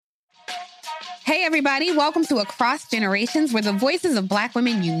Hey, everybody. Welcome to Across Generations, where the voices of Black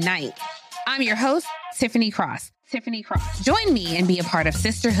women unite. I'm your host, Tiffany Cross. Join me and be a part of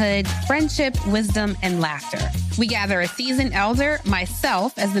sisterhood, friendship, wisdom, and laughter. We gather a seasoned elder,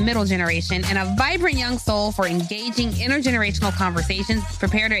 myself as the middle generation, and a vibrant young soul for engaging intergenerational conversations.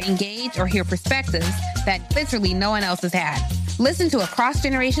 Prepare to engage or hear perspectives that literally no one else has had. Listen to Across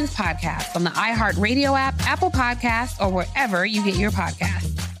Generations podcast on the iHeartRadio app, Apple Podcasts, or wherever you get your podcasts.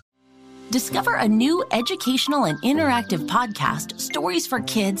 Discover a new educational and interactive podcast, Stories for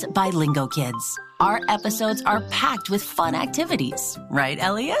Kids by Lingo Kids. Our episodes are packed with fun activities. Right,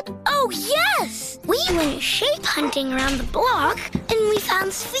 Elliot? Oh, yes! We went shape hunting around the block, and we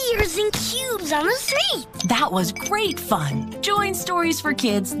found spheres and cubes on the street. That was great fun. Join Stories for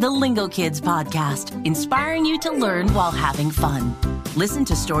Kids, the Lingo Kids podcast, inspiring you to learn while having fun. Listen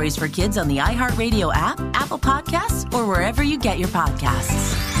to Stories for Kids on the iHeartRadio app, Apple Podcasts, or wherever you get your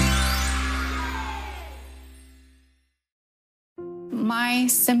podcasts. My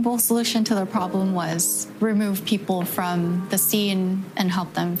simple solution to the problem was remove people from the scene and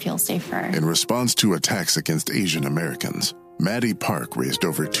help them feel safer. In response to attacks against Asian Americans, Maddie Park raised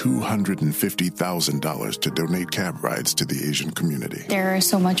over $250,000 to donate cab rides to the Asian community. There is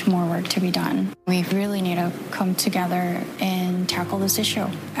so much more work to be done. We really need to come together and tackle this issue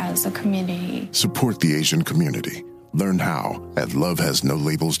as a community. Support the Asian community. Learn how at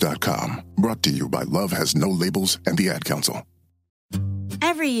lovehasnolabels.com. Brought to you by Love Has No Labels and the Ad Council.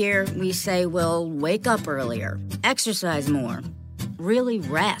 Every year, we say we'll wake up earlier, exercise more, really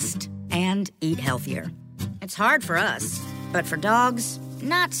rest, and eat healthier. It's hard for us, but for dogs,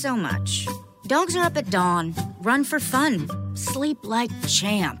 not so much. Dogs are up at dawn, run for fun, sleep like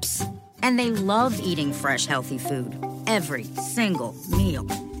champs, and they love eating fresh, healthy food every single meal.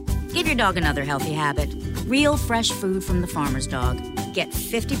 Give your dog another healthy habit. Real fresh food from the Farmer's Dog. Get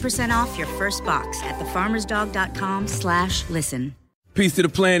 50% off your first box at thefarmersdog.com/listen. Peace to the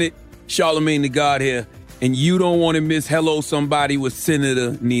planet, Charlemagne the God here, and you don't want to miss Hello Somebody with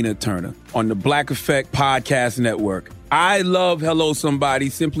Senator Nina Turner on the Black Effect Podcast Network. I love Hello Somebody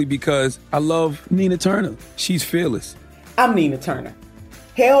simply because I love Nina Turner. She's fearless. I'm Nina Turner,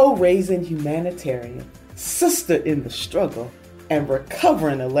 hell-raising humanitarian, sister in the struggle, and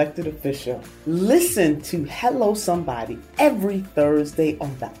recovering elected official. Listen to Hello Somebody every Thursday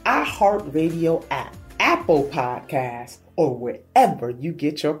on the iHeartRadio app, Apple Podcasts, or wherever you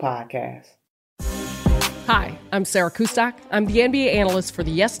get your podcasts. Hi, I'm Sarah Kustak. I'm the NBA analyst for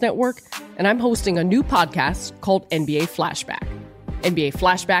the Yes Network, and I'm hosting a new podcast called NBA Flashback. NBA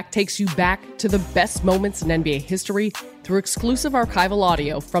Flashback takes you back to the best moments in NBA history through exclusive archival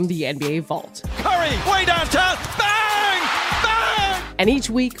audio from the NBA Vault. Curry, way downtown, bang! Bang! And each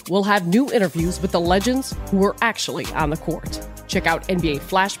week, we'll have new interviews with the legends who were actually on the court. Check out NBA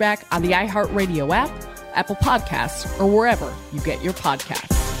Flashback on the iHeartRadio app, Apple Podcasts, or wherever you get your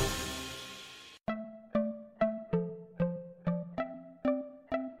podcasts.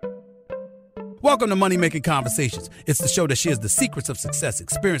 Welcome to Money Making Conversations. It's the show that shares the secrets of success,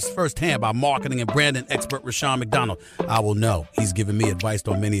 experienced firsthand by marketing and branding expert Rashawn McDonald. I will know. He's given me advice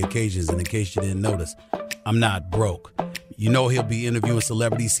on many occasions, and in case you didn't notice, I'm not broke. You know he'll be interviewing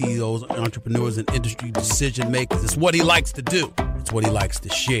celebrity CEOs, entrepreneurs, and industry decision makers. It's what he likes to do. It's what he likes to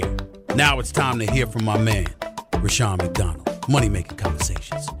share. Now it's time to hear from my man, Rashawn McDonald. Money Making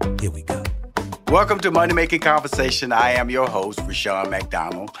Conversations. Here we go. Welcome to Money Making Conversation. I am your host, Rashawn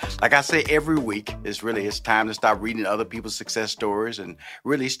McDonald. Like I say every week, it's time to stop reading other people's success stories and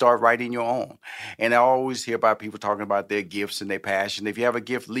really start writing your own. And I always hear about people talking about their gifts and their passion. If you have a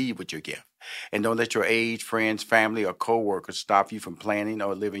gift, lead with your gift. And don't let your age, friends, family, or coworkers stop you from planning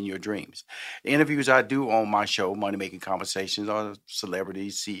or living your dreams. The interviews I do on my show, Money Making Conversations, are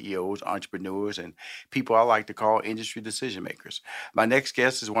celebrities, CEOs, entrepreneurs, and people I like to call industry decision makers. My next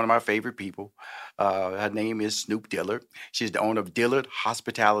guest is one of my favorite people. Her name is Snoop Dillard. She's the owner of Dillard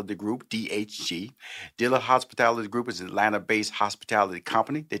Hospitality Group, DHG. Dillard Hospitality Group is an Atlanta-based hospitality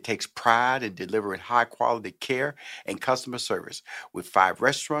company that takes pride in delivering high-quality care and customer service with 5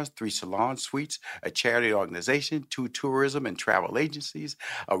 restaurants, 3 salons, suites, a charity organization, 2 tourism and travel agencies,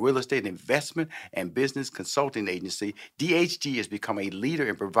 a real estate investment and business consulting agency. DHG has become a leader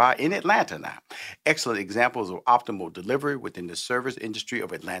in Atlanta now. Excellent examples of optimal delivery within the service industry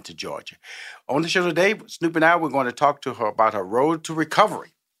of Atlanta, Georgia. On the show today, Snoop and I, we're going to talk to her about her road to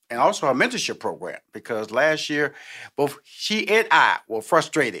recovery and also her mentorship program, because last year, both she and I were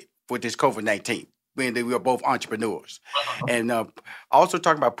frustrated with this COVID-19. when we were both entrepreneurs. And also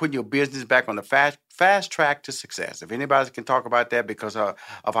talking about putting your business back on the fast track to success. If anybody can talk about that because of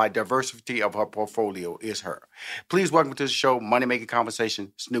how diversity of her portfolio is her. Please welcome to the show, Money Making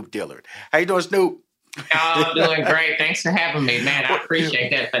Conversation, Snoop Dillard. How you doing, Snoop? Y'all doing great. Thanks for having me, man. I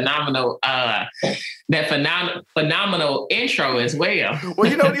appreciate that phenomenal intro as well.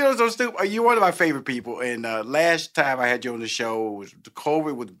 Well, so Snoop, you're one of my favorite people. And last time I had you on the show,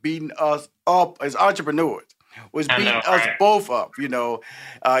 COVID was beating us up as entrepreneurs. Was beating us both up. Your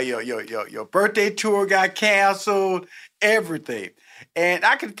birthday tour got canceled, everything, and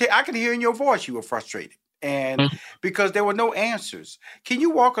I could hear in your voice you were frustrated. And because there were no answers. Can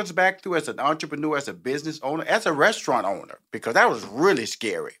you walk us back through as an entrepreneur, as a business owner, as a restaurant owner? Because that was really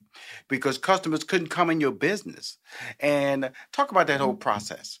scary because customers couldn't come in your business. And talk about that whole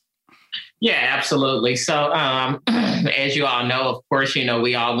process. Yeah, absolutely. So as you all know, of course,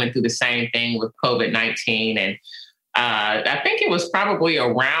 we all went through the same thing with COVID-19. And I think it was probably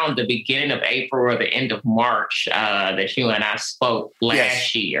around the beginning of April or the end of March that you and I spoke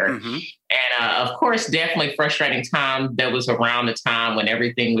last year. Mm-hmm. And of course, definitely frustrating time. That was around the time when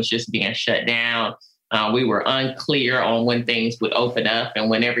everything was just being shut down. We were unclear on when things would open up and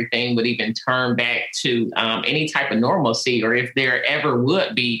when everything would even turn back to any type of normalcy, or if there ever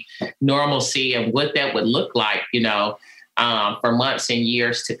would be normalcy and what that would look like, for months and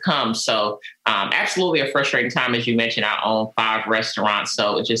years to come. So absolutely a frustrating time. As you mentioned, I own 5 restaurants.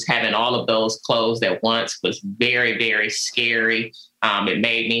 So just having all of those closed at once was very, very scary. It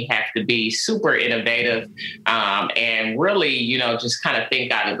made me have to be super innovative and really, just kind of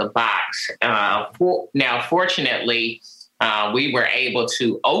think out of the box. Now, fortunately, we were able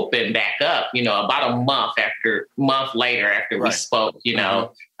to open back up, about a month later after we spoke,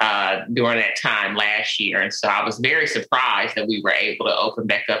 during that time last year. And so I was very surprised that we were able to open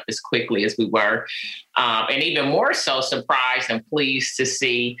back up as quickly as we were. And even more so surprised and pleased to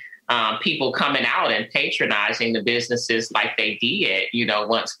see people coming out and patronizing the businesses like they did,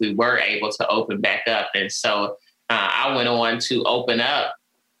 once we were able to open back up. And so I went on to open up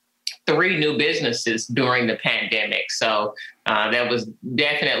 3 new businesses during the pandemic. So that was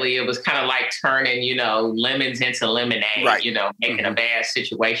definitely, it was kind of like turning, lemons into lemonade, making a bad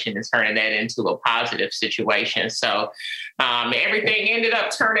situation and turning that into a positive situation. So everything ended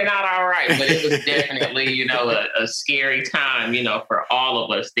up turning out all right, but it was definitely, a scary time, for all of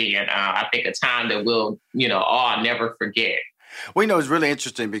us then. I think a time that we'll, all never forget. Well, it's really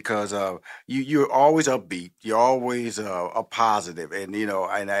interesting because you're always upbeat. You're always a positive, and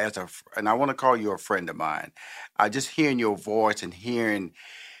and I want to call you a friend of mine. Just hearing your voice and hearing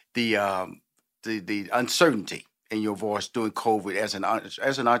the uncertainty in your voice during COVID as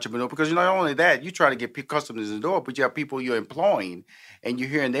an entrepreneur, because not only that, you try to get customers in the door, but you have people you're employing, and you're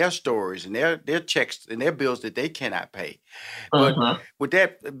hearing their stories and their checks and their bills that they cannot pay. But with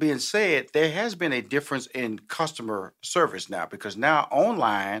that being said, there has been a difference in customer service now, because now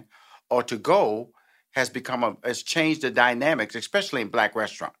online or to go has changed the dynamics, especially in Black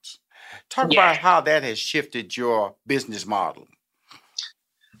restaurants. Talk about how that has shifted your business model.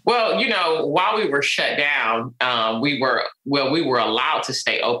 Well, while we were shut down, we were allowed to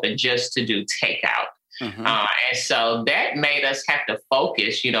stay open just to do takeout. Mm-hmm. And so that made us have to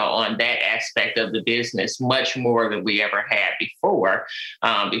focus, on that aspect of the business much more than we ever had before.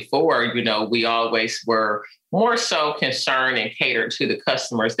 Before, we always were more so concerned and catered to the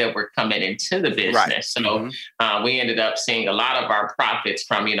customers that were coming into the business. Right. So we ended up seeing a lot of our profits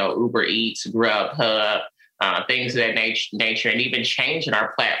from, Uber Eats, Grubhub, things of that nature, and even changing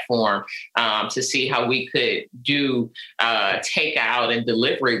our platform to see how we could do takeout and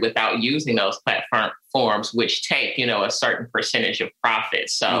delivery without using those platforms, which take, a certain percentage of profit.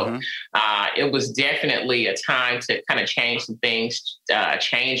 So it was definitely a time to kind of change some things,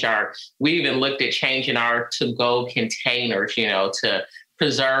 we even looked at changing our to-go containers, to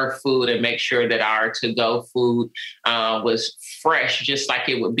preserve food and make sure that our to-go food was fresh, just like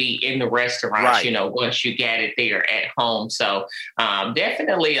it would be in the restaurants, once you get it there at home. So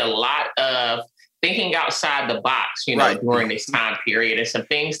definitely a lot of thinking outside the box, during this time period, and some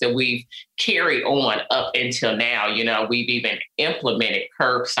things that we've carried on up until now. We've even implemented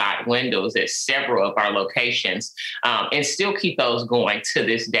curbside windows at several of our locations and still keep those going to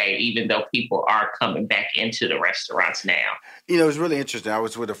this day, even though people are coming back into the restaurants now. It's really interesting. I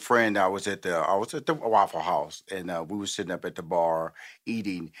was with a friend. I was at the Waffle House, and we were sitting up at the bar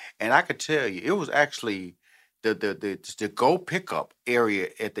eating, and I could tell you it was actually the go pickup area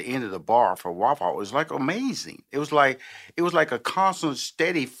at the end of the bar for Waffle House was like amazing. It was like a constant,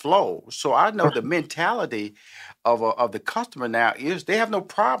 steady flow. So I know the mentality of the customer now is they have no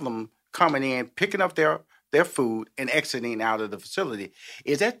problem coming in, picking up their food and exiting out of the facility.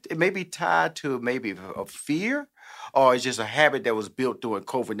 Is that maybe tied to maybe a fear, or is just a habit that was built during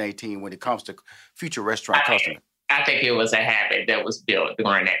COVID-19 when it comes to future restaurant customers? I think it was a habit that was built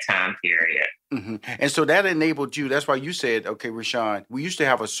during that time period. Mm-hmm. And so that enabled you. That's why you said, okay, Rashawn, we used to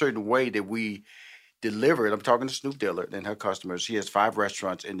have a certain way that we delivered. I'm talking to Snoop Dillard and her customers. She has 5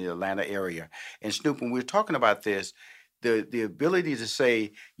 restaurants in the Atlanta area. And Snoop, when we were talking about this, the ability to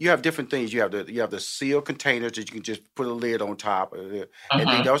say you have different things. You have the sealed containers that you can just put a lid on top, and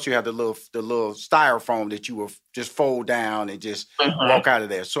then also you have the little styrofoam that you will just fold down and just walk out of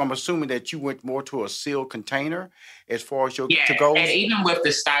there. So I'm assuming that you went more to a sealed container as far as your to-go. And even with the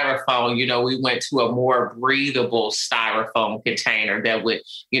styrofoam, we went to a more breathable styrofoam container that would,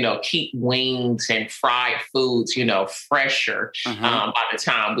 keep wings and fried foods, fresher by the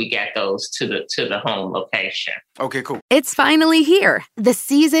time we get those to the home location. Okay, cool. It's finally here, the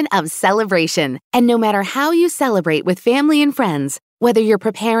season of celebration. And no matter how you celebrate with family and friends, whether you're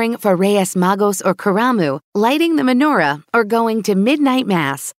preparing for Reyes Magos or Karamu, lighting the menorah, or going to midnight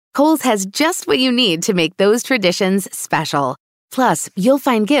mass, Kohl's has just what you need to make those traditions special. Plus, you'll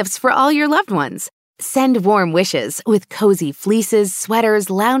find gifts for all your loved ones. Send warm wishes with cozy fleeces, sweaters,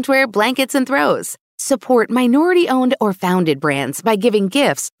 loungewear, blankets, and throws. Support minority-owned or founded brands by giving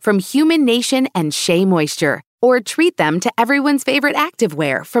gifts from Human Nation and Shea Moisture. Or treat them to everyone's favorite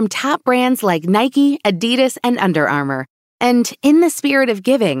activewear from top brands like Nike, Adidas, and Under Armour. And in the spirit of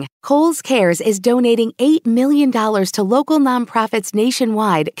giving, Kohl's Cares is donating $8 million to local nonprofits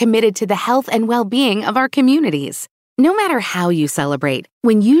nationwide committed to the health and well-being of our communities. No matter how you celebrate,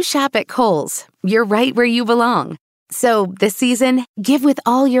 when you shop at Kohl's, you're right where you belong. So this season, give with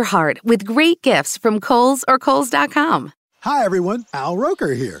all your heart with great gifts from Kohl's or Kohls.com. Hi, everyone. Al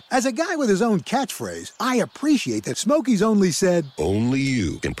Roker here. As a guy with his own catchphrase, I appreciate that Smokey's only said, "Only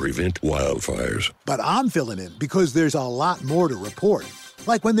you can prevent wildfires." But I'm filling in because there's a lot more to report.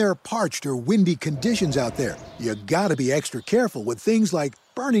 Like when there are parched or windy conditions out there, you gotta be extra careful with things like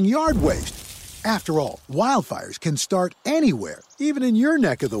burning yard waste. After all, wildfires can start anywhere, even in your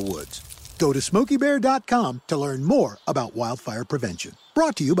neck of the woods. Go to SmokeyBear.com to learn more about wildfire prevention.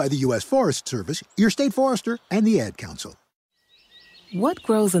 Brought to you by the U.S. Forest Service, your state forester, and the Ad Council. What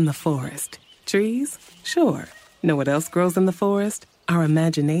grows in the forest? Trees? Sure. Know what else grows in the forest? Our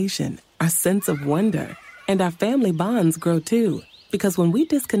imagination, our sense of wonder, and our family bonds grow too. Because when we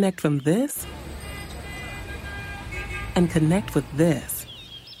disconnect from this and connect with this,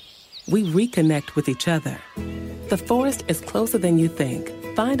 we reconnect with each other. The forest is closer than you think.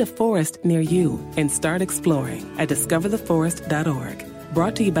 Find a forest near you and start exploring at discovertheforest.org.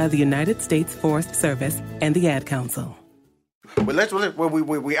 Brought to you by the United States Forest Service and the Ad Council. Well,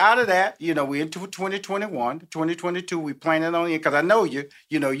 we out of that. We into 2021, 2022. We planning on it because I know you.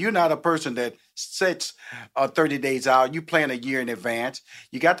 You're not a person that sets 30 days out. You plan a year in advance.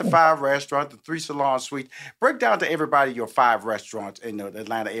 You got the 5 restaurants, the 3 salon suites. Break down to everybody your 5 restaurants in the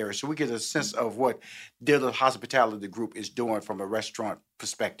Atlanta area so we get a sense of what Dillard Hospitality Group is doing from a restaurant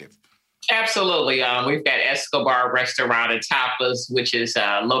perspective. Absolutely. We've got Escobar Restaurant and Tapas, which is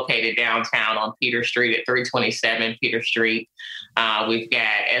located downtown on Peter Street at 327 Peter Street. We've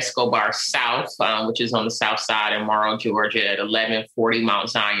got Escobar South, which is on the south side in Morrow, Georgia at 1140 Mount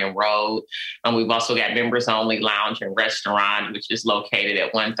Zion Road. We've also got Members Only Lounge and Restaurant, which is located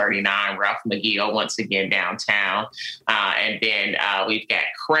at 139 Ralph McGill, once again downtown. And then we've got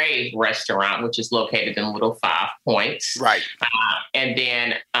Crave Restaurant, which is located in Little 5 Points. Right. And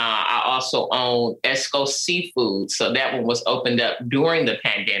then I also own Esco Seafood. So that one was opened up during the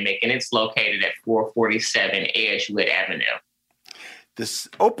pandemic, and it's located at 447 Edgewood Avenue. This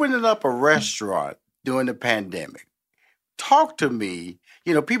opening up a restaurant during the pandemic. Talk to me.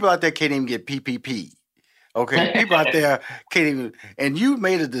 People out there can't even get PPP. Okay, people out there can't even. And you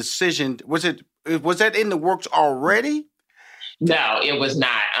made a decision. Was that in the works already? No, it was not.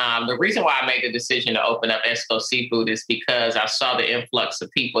 The reason why I made the decision to open up Esco Seafood is because I saw the influx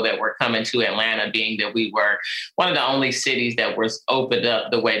of people that were coming to Atlanta, being that we were one of the only cities that was opened up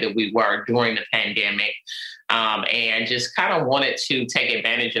the way that we were during the pandemic. And just kind of wanted to take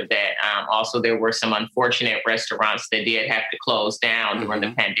advantage of that. Also, there were some unfortunate restaurants that did have to close down during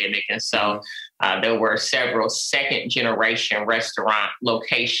the pandemic. And so there were several second-generation restaurant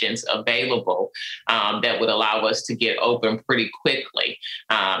locations available that would allow us to get open pretty quickly.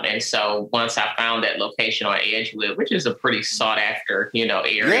 And so once I found that location on Edgewood, which is a pretty sought-after,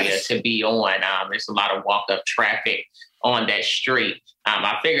 area to be on, there's a lot of walk-up traffic on that street.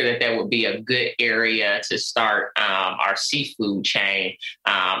 I figured that would be a good area to start our seafood chain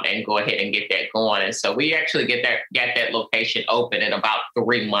and go ahead and get that going. And so we actually got that location open in about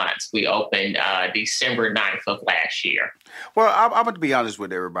 3 months. We opened December 9th of last year. Well, I'm going to be honest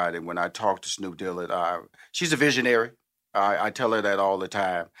with everybody. When I talk to Snoop Dillard, she's a visionary. I tell her that all the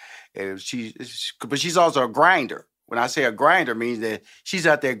time. But she's also a grinder. When I say a grinder, means that she's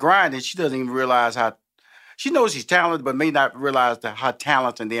out there grinding. She doesn't even realize how. She knows she's talented, but may not realize her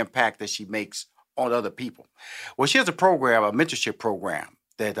talent and the impact that she makes on other people. Well, she has a program, a mentorship program,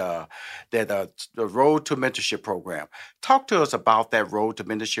 the Road to Mentorship program. Talk to us about that Road to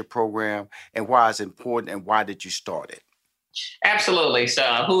Mentorship program and why it's important and why did you start it? Absolutely. So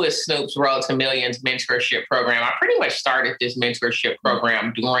Who is Snoop's Road to Millions mentorship program? I pretty much started this mentorship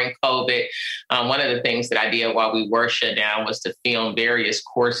program during COVID. One of the things that I did while we were shut down was to film various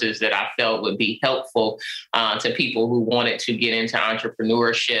courses that I felt would be helpful to people who wanted to get into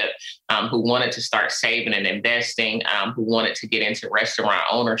entrepreneurship, who wanted to start saving and investing, who wanted to get into restaurant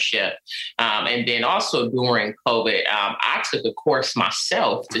ownership. And then also during COVID, I took a course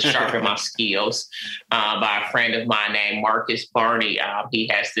myself to sharpen my skills by a friend of mine named Marcus Barney. He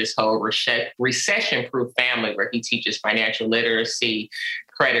has this whole recession-proof family where he teaches financial literacy,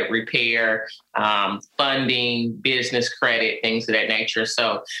 credit repair, funding, business credit, things of that nature.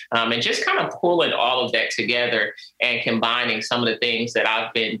 So, and just kind of pulling all of that together and combining some of the things that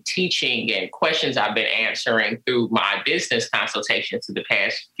I've been teaching and questions I've been answering through my business consultations for the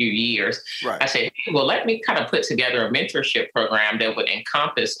past few years. Right. I said, hey, well, let me kind of put together a mentorship program that would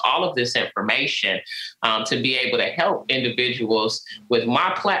encompass all of this information to be able to help individuals with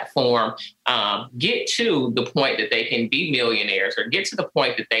my platform get to the point that they can be millionaires or get to the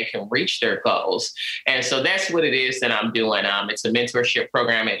point that they can reach their goals. And so that's what it is that I'm doing. It's a mentorship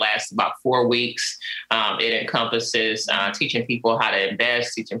program. It lasts about 4 weeks. It encompasses teaching people how to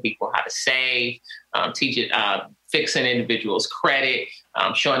invest, teaching people how to save, fixing individuals' credit,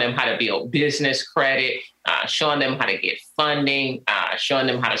 showing them how to build business credit, showing them how to get funding, showing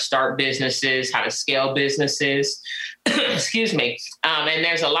them how to start businesses, how to scale businesses. Excuse me. And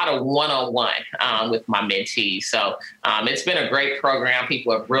there's a lot of one-on-one with my mentees. So it's been a great program.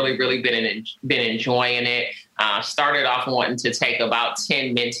 People have really, really been enjoying it. Started off wanting to take about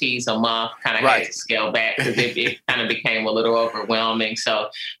 10 mentees a month, kind of had to scale back because it kind of became a little overwhelming. So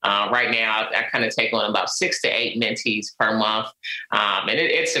right now I kind of take on about 6 to 8 mentees per month. And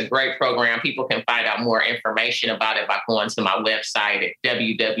it's a great program. People can find out more information about it by going to my website at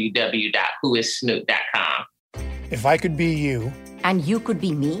www.whoissnoop.com. If I could be you. And you could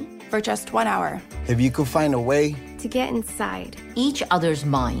be me. For just 1 hour. If you could find a way. To get inside. Each other's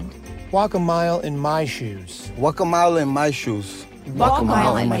mind. Walk a mile in my shoes. Walk a mile in my shoes. Walk a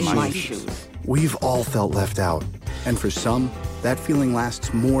mile in my shoes. We've all felt left out. And for some, that feeling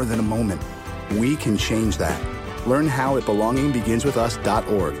lasts more than a moment. We can change that. Learn how at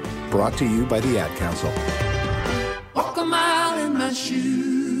belongingbeginswithus.org. Brought to you by the Ad Council. Walk a mile in my shoes.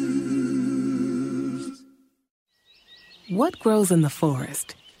 What grows in the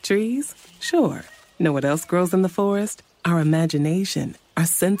forest? Trees? Sure. Know what else grows in the forest? Our imagination, our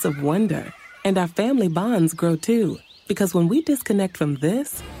sense of wonder, and our family bonds grow too. Because when we disconnect from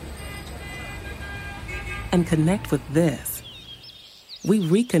this and connect with this, we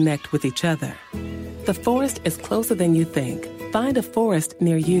reconnect with each other. The forest is closer than you think. Find a forest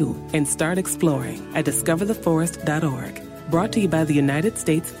near you and start exploring at discovertheforest.org. Brought to you by the United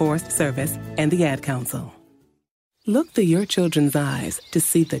States Forest Service and the Ad Council. Look through your children's eyes to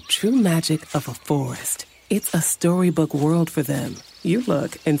see the true magic of a forest. It's a storybook world for them. You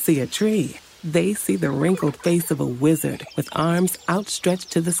look and see a tree. They see the wrinkled face of a wizard with arms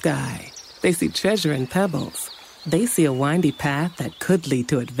outstretched to the sky. They see treasure in pebbles. They see a windy path that could lead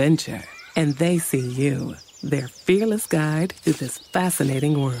to adventure. And they see you, their fearless guide through this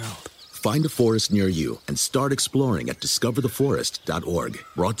fascinating world. Find a forest near you and start exploring at discovertheforest.org.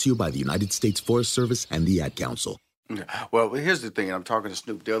 Brought to you by the United States Forest Service and the Ad Council. Well, here's the thing. I'm talking to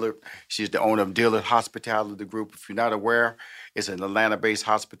Snoop Dillard. She's the owner of Dillard Hospitality Group. If you're not aware, it's an Atlanta-based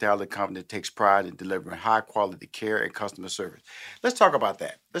hospitality company that takes pride in delivering high-quality care and customer service. Let's talk about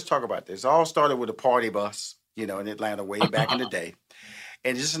that. Let's talk about this. It all started with a party bus, in Atlanta way back in the day.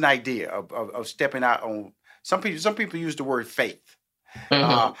 And it's just an idea of stepping out on – some people use the word faith.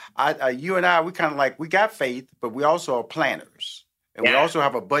 Mm-hmm. You and I, we kind of like, we got faith, but we also are planners. And we also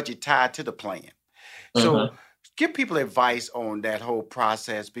have a budget tied to the plan. So give people advice on that whole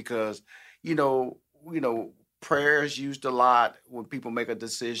process because, prayer is used a lot when people make a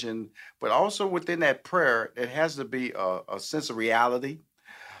decision, but also within that prayer, it has to be a sense of reality,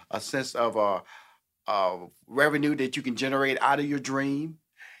 a sense of revenue that you can generate out of your dream?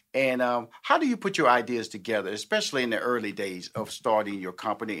 And how do you put your ideas together, especially in the early days of starting your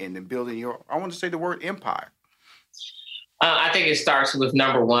company and then building your, I want to say the word empire? I think it starts with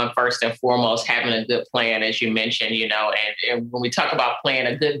number one, first and foremost, having a good plan, as you mentioned, and when we talk about plan,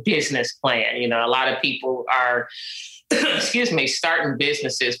 a good business plan, a lot of people are, starting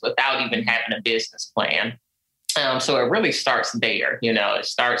businesses without even having a business plan. So it really starts there. It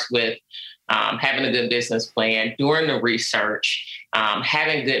starts with having a good business plan, doing the research,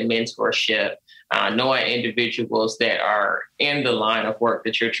 having good mentorship, knowing individuals that are in the line of work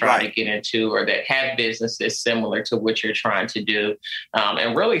that you're trying to get into or that have businesses similar to what you're trying to do,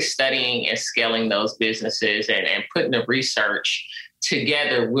 and really studying and scaling those businesses and putting the research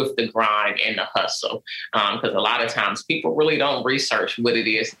together with the grind and the hustle. Because a lot of times people really don't research what it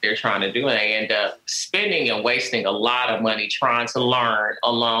is that they're trying to do. And they end up spending and wasting a lot of money trying to learn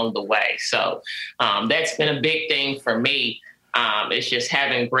along the way. So that's been a big thing for me. It's just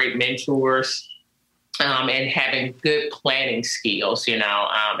having great mentors, and having good planning skills, and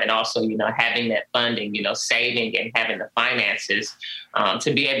also, having that funding, saving and having the finances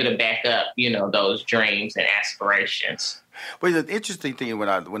to be able to back up, those dreams and aspirations. Well, the interesting thing when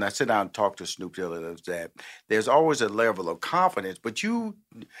I sit down and talk to Snoop Dillard is that there's always a level of confidence, but and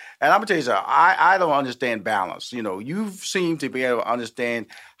I'm gonna tell you something, I don't understand balance. You seem to be able to understand,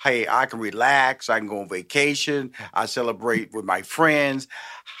 hey, I can relax, I can go on vacation, I celebrate with my friends.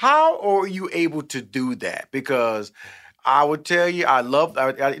 How are you able to do that? Because I would tell you, I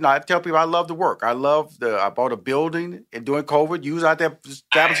tell people I love to work. I bought a building and during COVID, you was out there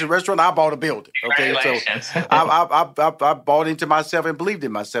establishing a restaurant, I bought a building. Okay, so I bought into myself and believed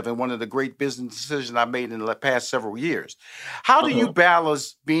in myself, and one of the great business decisions I made in the past several years. How do you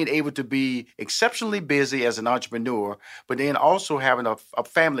balance being able to be exceptionally busy as an entrepreneur, but then also having a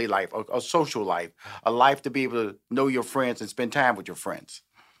family life, a social life, a life to be able to know your friends and spend time with your friends?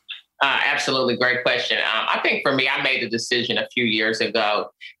 Absolutely. Great question. I think for me, I made a decision a few years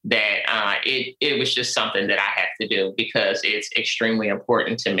ago that it was just something that I have to do because it's extremely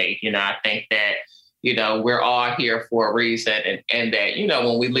important to me. I think that, we're all here for a reason and that,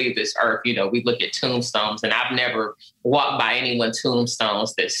 when we leave this earth, we look at tombstones, and I've never walked by anyone's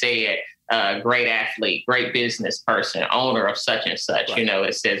tombstones that said, great athlete, great business person, owner of such and such. Right.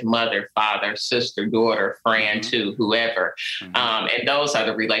 It says mother, father, sister, daughter, friend, to whoever. And those are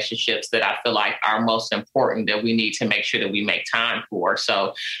the relationships that I feel like are most important that we need to make sure that we make time for.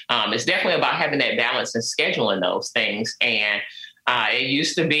 So it's definitely about having that balance and scheduling those things. And it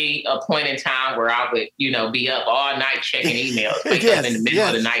used to be a point in time where I would, be up all night checking emails, wake up in the middle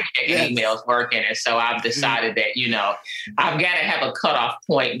of the night checking emails, working. And so I've decided that, I've got to have a cutoff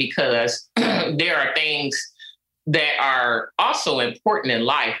point because there are things that are also important in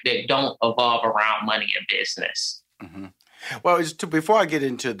life that don't evolve around money and business. Mm-hmm. Well, before I get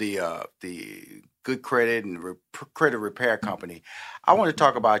into the Good Credit and Credit Repair Company, I want to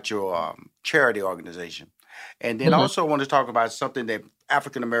talk about your charity organization. And then also want to talk about something that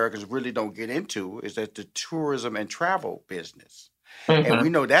African Americans really don't get into is that the tourism and travel business. And we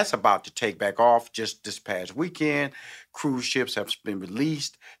know that's about to take back off just this past weekend. Cruise ships have been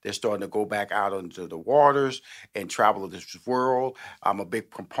released. They're starting to go back out into the waters and travel this world. I'm a big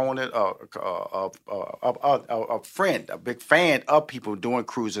proponent a big fan of people doing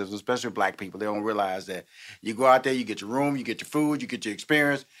cruises, especially Black people. They don't realize that you go out there, you get your room, you get your food, you get your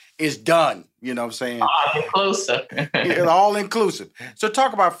experience. It's done. You know what I'm saying? All inclusive. It's all inclusive. So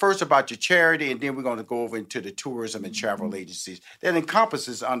talk first about your charity, and then we're going to go over into the tourism and travel agencies that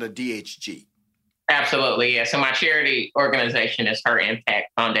encompasses under DHG. Absolutely, yeah. So my charity organization is Her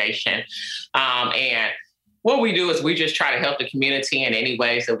Impact Foundation. And what we do is we just try to help the community in any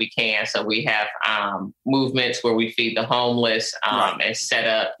ways that we can. So we have movements where we feed the homeless and set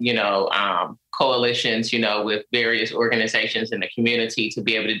up, coalitions, with various organizations in the community to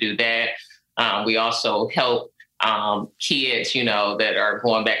be able to do that. We also help kids, that are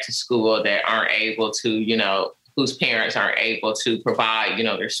going back to school that aren't able to, whose parents aren't able to provide,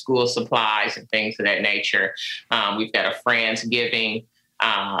 their school supplies and things of that nature. We've got a Friendsgiving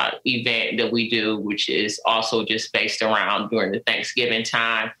event that we do, which is also just based around during the Thanksgiving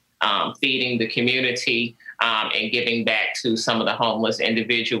time, feeding the community and giving back to some of the homeless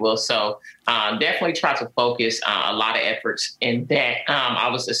individuals. So definitely try to focus a lot of efforts in that. I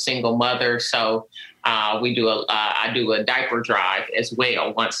was a single mother, so I do a diaper drive as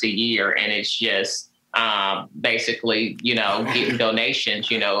well once a year, and it's just basically, getting donations,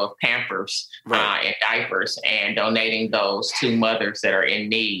 of Pampers and diapers and donating those to mothers that are in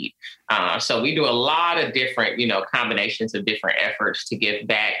need. So we do a lot of different, combinations of different efforts to give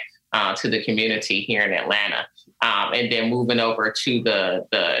back to the community here in Atlanta. And then moving over to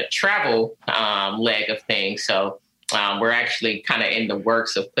the travel leg of things. So we're actually kind of in the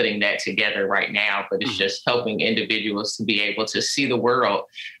works of putting that together right now, but it's just helping individuals to be able to see the world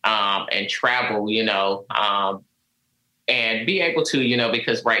and travel, and be able to,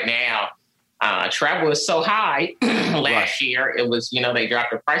 because right now travel is so high. Last year, it was, they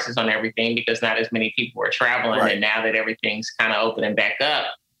dropped the prices on everything because not as many people were traveling. And now that everything's kind of opening back up,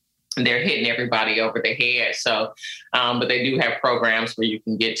 they're hitting everybody over the head. So, but they do have programs where you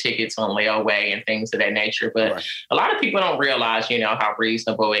can get tickets on layaway and things of that nature. But a lot of people don't realize, how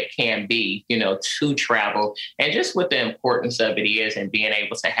reasonable it can be, to travel and just what the importance of it is and being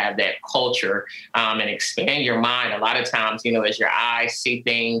able to have that culture and expand your mind. A lot of times, as your eyes see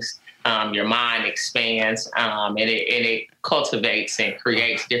things, your mind expands and it cultivates and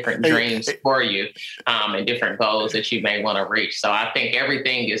creates different dreams for you and different goals that you may want to reach. So I think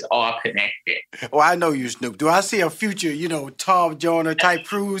everything is all connected. Well, I know you, Snoop. Do I see a future, Tom Joyner type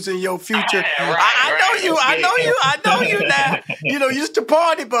cruise in your future? I know you now. You used to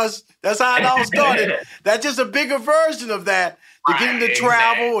party bus. That's how it all started. That's just a bigger version of that. To get into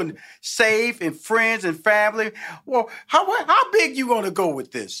travel and safe and friends and family. Well, how big you going to go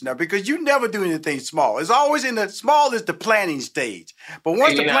with this now? Because you never do anything small. It's always small is the planning stage. But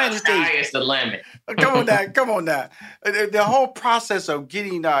once the planning stage, sky is the limit. Come on now. The whole process of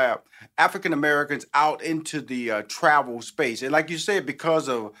getting African Americans out into the travel space, and like you said, because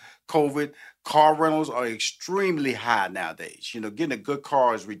of COVID, car rentals are extremely high nowadays. Getting a good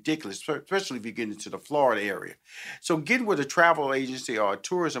car is ridiculous, especially if you get into the Florida area. So getting with a travel agency or a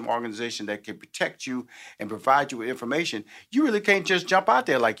tourism organization that can protect you and provide you with information, you really can't just jump out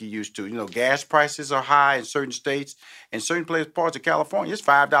there like you used to. Gas prices are high in certain states. In certain parts of California, it's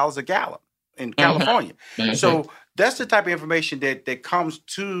 $5 a gallon in California. So that's the type of information that comes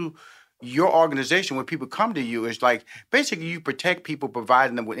to your organization when people come to you. Is like basically you protect people,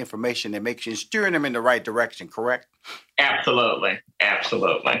 providing them with information that makes you steering them in the right direction, correct? Absolutely.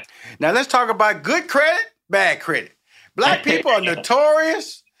 Now let's talk about good credit, bad credit. Black people are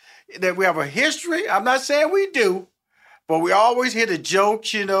notorious that we have a history. I'm not saying we do, but we always hear the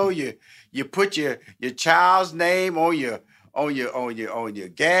jokes, you put your child's name on your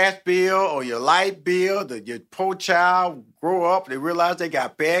gas bill or your light bill. Your poor child grow up, they realize they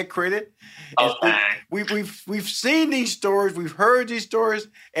got bad credit. We've seen these stories, we've heard these stories,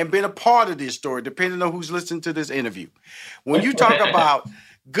 and been a part of this story, depending on who's listening to this interview. When you talk about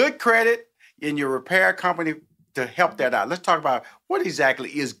good credit in your repair company to help that out, let's talk about what exactly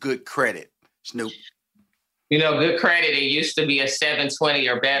is good credit, Snoop. Good credit, it used to be a 720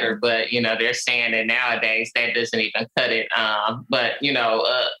 or better, but, they're saying that nowadays that doesn't even cut it. But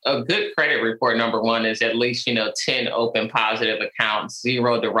a good credit report, number one, is at least, 10 open positive accounts,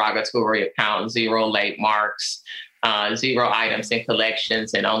 0 derogatory accounts, 0 late marks, 0 items in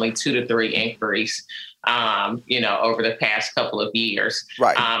collections, and only 2 to 3 inquiries. Over the past couple of years.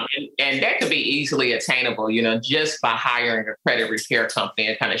 Right. And that could be easily attainable, just by hiring a credit repair company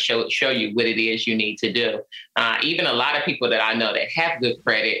and kind of show you what it is you need to do. Even a lot of people that I know that have good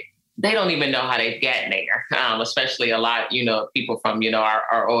credit, they don't even know how they've gotten there, especially a lot, people from,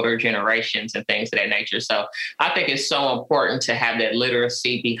 our older generations and things of that nature. So I think it's so important to have that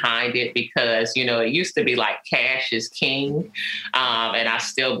literacy behind it because, it used to be like cash is king. And I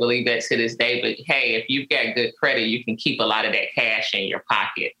still believe that to this day. But, hey, if you've got good credit, you can keep a lot of that cash in your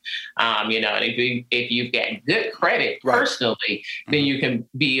pocket. And if you've got good credit personally, then you can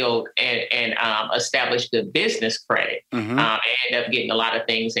build and establish good business credit and end up getting a lot of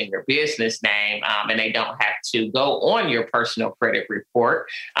things in your business name, and they don't have to go on your personal credit report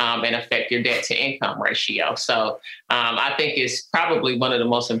and affect your debt to income ratio. So I think it's probably one of the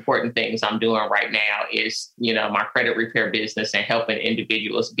most important things I'm doing right now is, my credit repair business and helping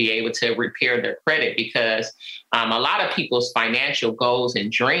individuals be able to repair their credit because a lot of people's financial goals and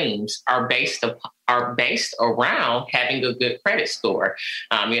dreams are based around having a good credit score.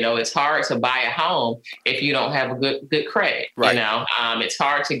 It's hard to buy a home if you don't have a good credit. Right. It's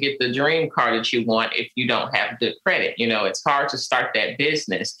hard to get the dream car that you want if you don't have good credit. It's hard to start that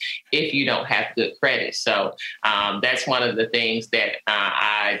business if you don't have good credit. So that's one of the things that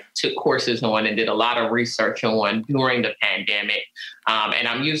I took courses on and did a lot of research on during the pandemic. And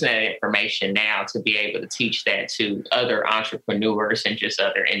I'm using that information now to be able to teach that to other entrepreneurs and just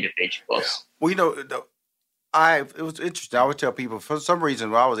other individuals. Well, it was interesting. I would tell people for some reason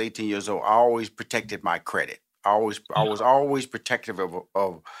when I was 18 years old, I always protected my credit. I was always protective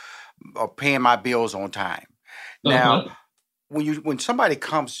of paying my bills on time. Now, when somebody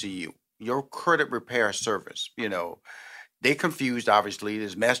comes to you, your credit repair service, They're confused, obviously.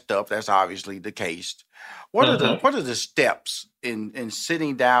 It's messed up. That's obviously the case. What are the steps in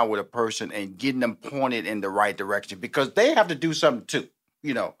sitting down with a person and getting them pointed in the right direction? Because they have to do something too,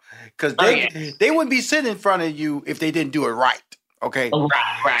 because they wouldn't be sitting in front of you if they didn't do it right. Okay.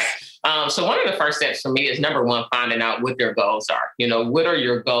 Right. So one of the first steps for me is, number one, finding out what their goals are. What are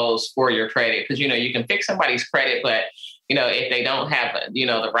your goals for your credit? Because, you can fix somebody's credit, but if they don't have,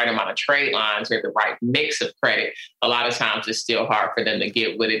 the right amount of trade lines or the right mix of credit, a lot of times it's still hard for them to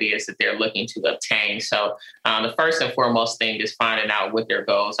get what it is that they're looking to obtain. So the first and foremost thing is finding out what their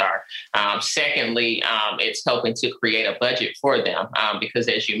goals are. Secondly, it's helping to create a budget for them because,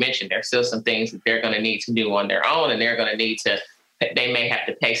 as you mentioned, there's still some things that they're going to need to do on their own, and they're going to need to they may have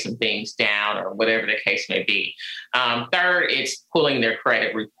to pay some things down or whatever the case may be. Third, it's pulling their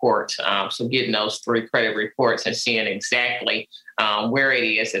credit reports. So getting those 3 credit reports and seeing exactly where it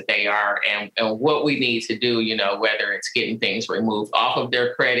is that they are and what we need to do, whether it's getting things removed off of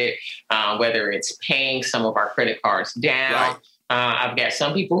their credit, whether it's paying some of our credit cards down. Right. I've got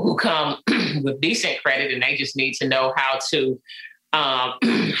some people who come with decent credit and they just need to know how to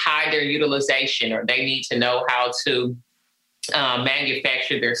hide their utilization, or they need to know how to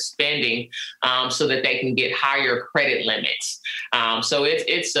manufacture their spending so that they can get higher credit limits. So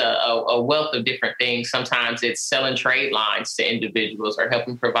it's a wealth of different things. Sometimes it's selling trade lines to individuals or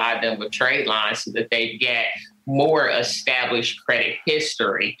helping provide them with trade lines so that they get more established credit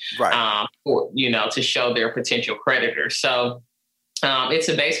history, right. To show their potential creditors. So it's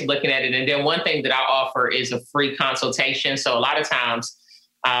a base of looking at it. And then one thing that I offer is a free consultation. So a lot of times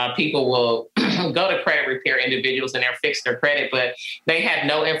people will go to credit repair individuals and they'll fix their credit, but they have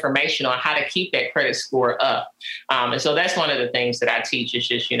no information on how to keep that credit score up. And so that's one of the things that I teach is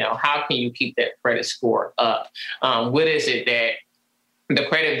just, how can you keep that credit score up? What is it that the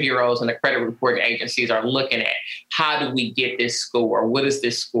credit bureaus and the credit reporting agencies are looking at? How do we get this score? What is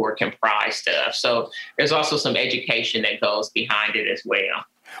this score comprised of? So there's also some education that goes behind it as well.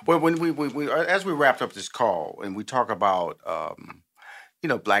 Well, when we as we wrapped up this call and we talk about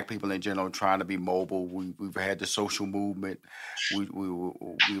Black people in general trying to be mobile. We've had the social movement. We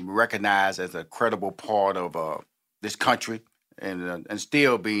recognized as a credible part of this country, and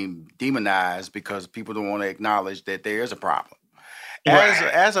still being demonized because people don't want to acknowledge that there is a problem.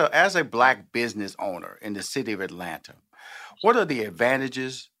 As a Black business owner in the city of Atlanta, what are the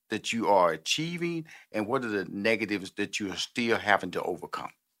advantages that you are achieving, and what are the negatives that you are still having to overcome?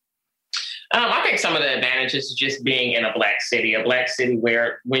 I think some of the advantages is just being in a Black city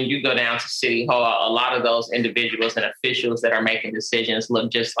where when you go down to City Hall, a lot of those individuals and officials that are making decisions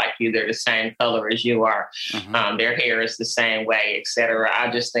look just like you. They're the same color as you are. Mm-hmm. Their hair is the same way, et cetera. I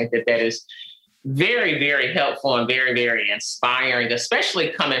just think that is very, very helpful and very, very inspiring, especially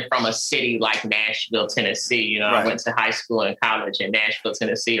coming from a city like Nashville, Tennessee. Right. I went to high school and college in Nashville,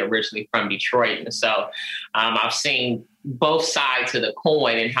 Tennessee, originally from Detroit. And so I've seen both sides of the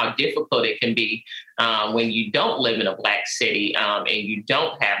coin and how difficult it can be when you don't live in a Black city and you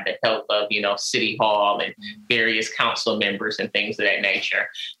don't have the help of, City Hall and various council members and things of that nature.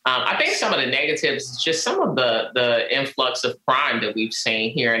 I think some of the negatives is just some of the influx of crime that we've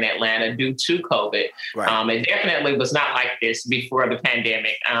seen here in Atlanta due to COVID. Right. It definitely was not like this before the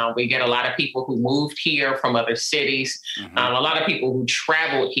pandemic. We get a lot of people who moved here from other cities, mm-hmm. A lot of people who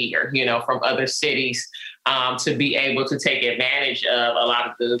traveled here, from other cities. To be able to take advantage of a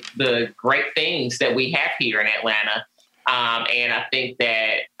lot of the great things that we have here in Atlanta. And I think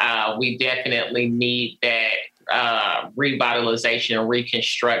that we definitely need that revitalization and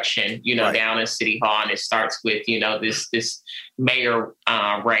reconstruction, right. down in City Hall. And it starts with, this mayor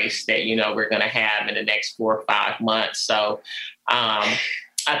race that, we're going to have in the next 4 or 5 months. So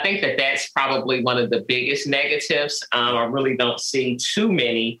I think that that's probably one of the biggest negatives. I really don't see too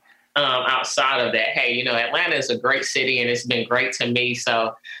many outside of that. Hey, Atlanta is a great city and it's been great to me.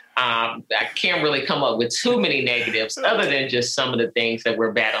 So I can't really come up with too many negatives other than just some of the things that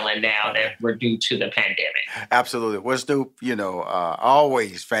we're battling now that were due to the pandemic. Absolutely. Well, Snoop,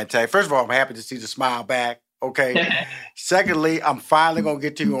 always fantastic. First of all, I'm happy to see the smile back. Okay. Secondly, I'm finally going to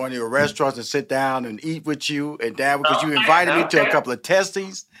get to you on your restaurants and sit down and eat with you and down because you invited me to a couple of taste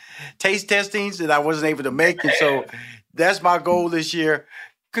testings that I wasn't able to make. And so that's my goal this year.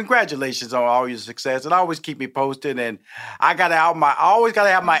 Congratulations on all your success, and always keep me posted. And I always gotta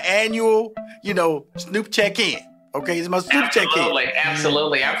have my annual, Snoop check-in. Okay, it's my Snoop check-in.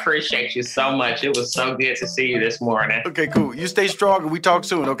 Absolutely. I appreciate you so much. It was so good to see you this morning. Okay, cool. You stay strong, and we talk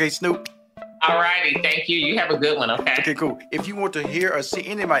soon. Okay, Snoop. All righty. Thank you. You have a good one. Okay. Okay, cool. If you want to hear or see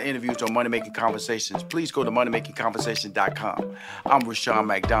any of my interviews on Money Making Conversations, please go to moneymakingconversation.com. I'm Rushion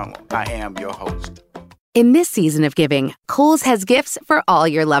McDonald. I am your host. In this season of giving, Kohl's has gifts for all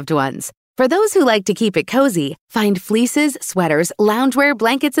your loved ones. For those who like to keep it cozy, find fleeces, sweaters, loungewear,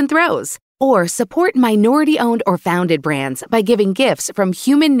 blankets, and throws. Or support minority-owned or founded brands by giving gifts from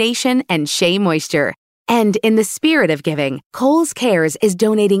Human Nation and Shea Moisture. And in the spirit of giving, Kohl's Cares is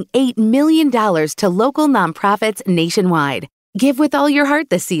donating $8 million to local nonprofits nationwide. Give with all your heart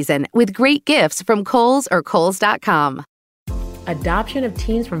this season with great gifts from Kohl's or Kohls.com. Adoption of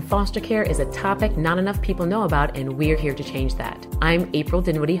teens from foster care is a topic not enough people know about, and we're here to change that. I'm April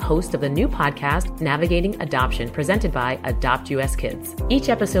Dinwiddie, host of the new podcast, Navigating Adoption, presented by Adopt US Kids. Each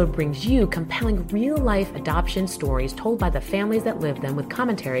episode brings you compelling real-life adoption stories told by the families that live them with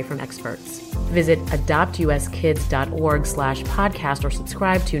commentary from experts. Visit adoptuskids.org/podcast or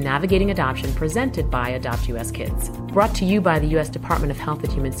subscribe to Navigating Adoption, presented by Adopt US Kids. Brought to you by the U.S. Department of Health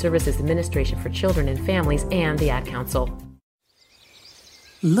and Human Services Administration for Children and Families and the Ad Council.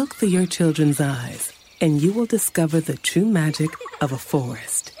 Look through your children's eyes, and you will discover the true magic of a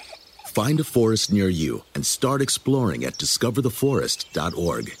forest. Find a forest near you and start exploring at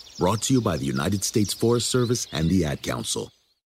discovertheforest.org. Brought to you by the United States Forest Service and the Ad Council.